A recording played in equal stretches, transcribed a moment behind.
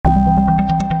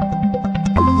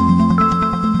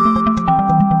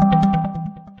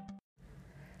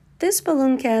This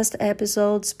Ballooncast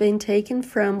episode's been taken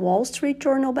from Wall Street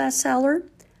Journal bestseller,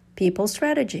 People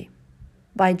Strategy,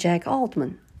 by Jack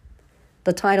Altman.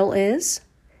 The title is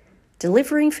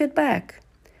Delivering Feedback,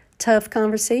 Tough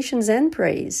Conversations and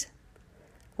Praise.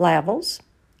 Levels,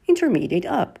 Intermediate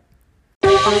up.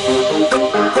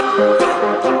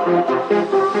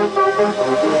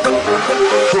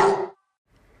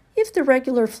 If the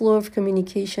regular flow of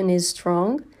communication is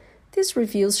strong, these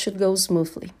reviews should go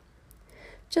smoothly.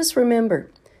 Just remember,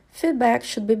 feedback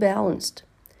should be balanced.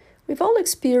 We've all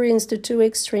experienced the two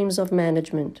extremes of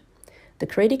management. The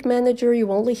critic manager you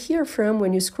only hear from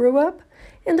when you screw up,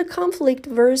 and the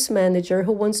conflict-averse manager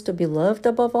who wants to be loved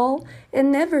above all and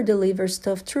never delivers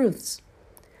tough truths.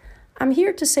 I'm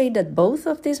here to say that both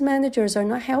of these managers are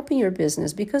not helping your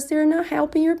business because they're not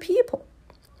helping your people.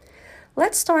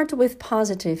 Let's start with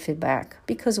positive feedback,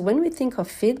 because when we think of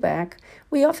feedback,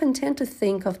 we often tend to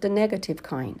think of the negative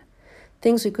kind.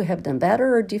 Things we could have done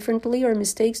better or differently, or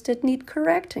mistakes that need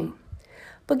correcting.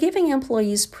 But giving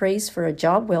employees praise for a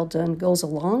job well done goes a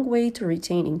long way to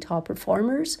retaining top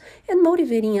performers and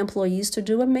motivating employees to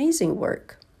do amazing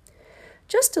work.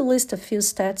 Just to list a few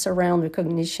stats around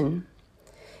recognition.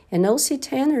 An O.C.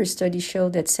 Tanner study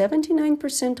showed that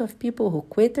 79% of people who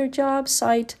quit their jobs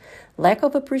cite lack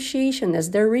of appreciation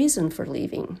as their reason for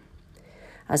leaving.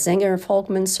 A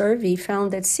Zenger-Folkman survey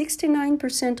found that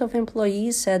 69% of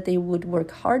employees said they would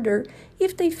work harder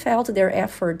if they felt their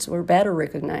efforts were better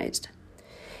recognized.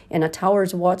 And a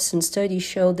Towers-Watson study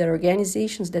showed that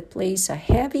organizations that place a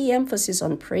heavy emphasis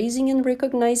on praising and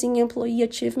recognizing employee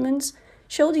achievements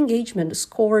showed engagement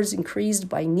scores increased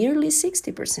by nearly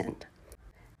 60%.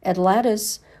 At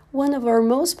Lattice, one of our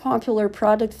most popular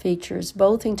product features,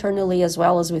 both internally as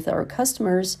well as with our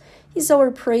customers, is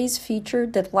our praise feature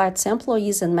that lets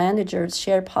employees and managers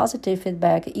share positive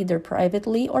feedback either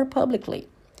privately or publicly.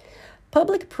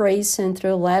 Public praise sent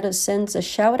through Lattice sends a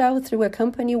shout-out through a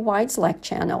company-wide Slack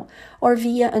channel or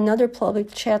via another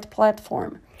public chat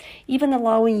platform, even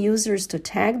allowing users to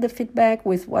tag the feedback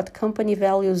with what company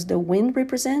values the win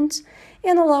represents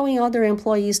and allowing other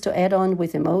employees to add on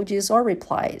with emojis or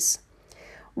replies.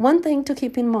 One thing to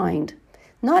keep in mind,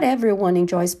 not everyone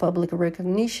enjoys public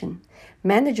recognition.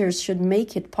 Managers should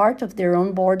make it part of their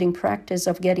onboarding practice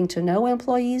of getting to know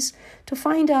employees to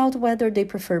find out whether they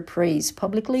prefer praise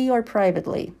publicly or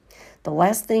privately. The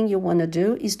last thing you want to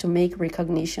do is to make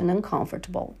recognition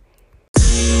uncomfortable.